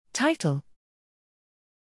Title: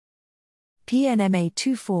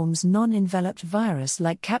 PNMA2 forms non-enveloped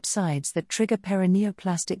virus-like capsids that trigger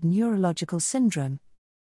paraneoplastic neurological syndrome.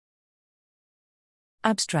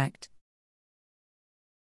 Abstract: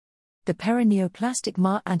 The paraneoplastic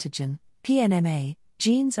MA antigen, PNMA,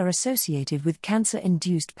 genes are associated with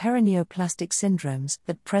cancer-induced paraneoplastic syndromes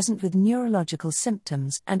that present with neurological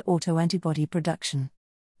symptoms and autoantibody production.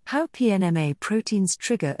 How PNMA proteins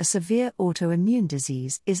trigger a severe autoimmune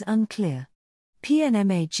disease is unclear.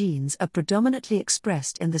 PNMA genes are predominantly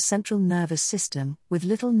expressed in the central nervous system, with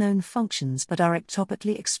little known functions, but are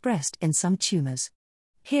ectopically expressed in some tumors.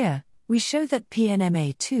 Here, we show that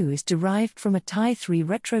PNMA2 is derived from a Ti3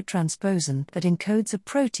 retrotransposon that encodes a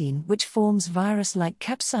protein which forms virus-like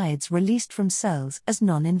capsids released from cells as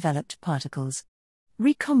non-enveloped particles.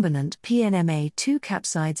 Recombinant PNMA2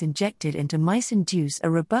 capsids injected into mice induce a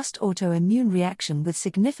robust autoimmune reaction with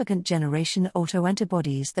significant generation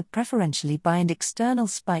autoantibodies that preferentially bind external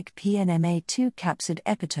spike PNMA2 capsid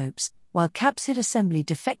epitopes, while capsid assembly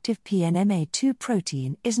defective PNMA2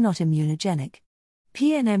 protein is not immunogenic.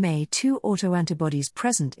 PNMA2 autoantibodies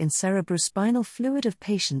present in cerebrospinal fluid of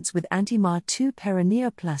patients with anti-MA2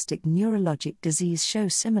 paraneoplastic neurologic disease show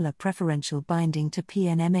similar preferential binding to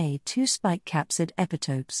PNMA2 spike capsid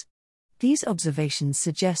epitopes. These observations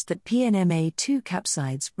suggest that PNMA2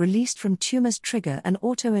 capsids released from tumors trigger an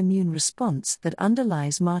autoimmune response that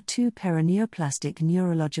underlies MA2 paraneoplastic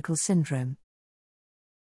neurological syndrome.